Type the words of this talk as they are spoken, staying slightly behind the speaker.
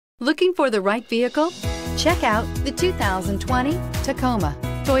Looking for the right vehicle? Check out the 2020 Tacoma.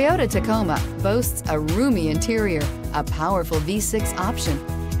 Toyota Tacoma boasts a roomy interior, a powerful V6 option,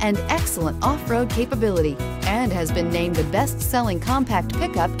 and excellent off-road capability, and has been named the best-selling compact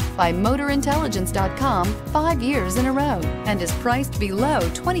pickup by MotorIntelligence.com 5 years in a row, and is priced below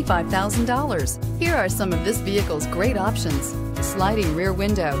 $25,000. Here are some of this vehicle's great options: sliding rear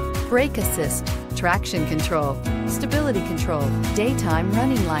window, brake assist, traction control, stability control, daytime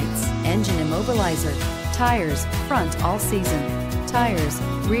running lights, engine immobilizer, tires front all season, tires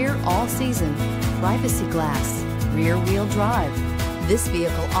rear all season, privacy glass, rear wheel drive. This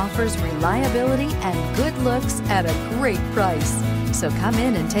vehicle offers reliability and good looks at a great price. So come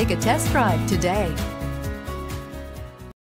in and take a test drive today.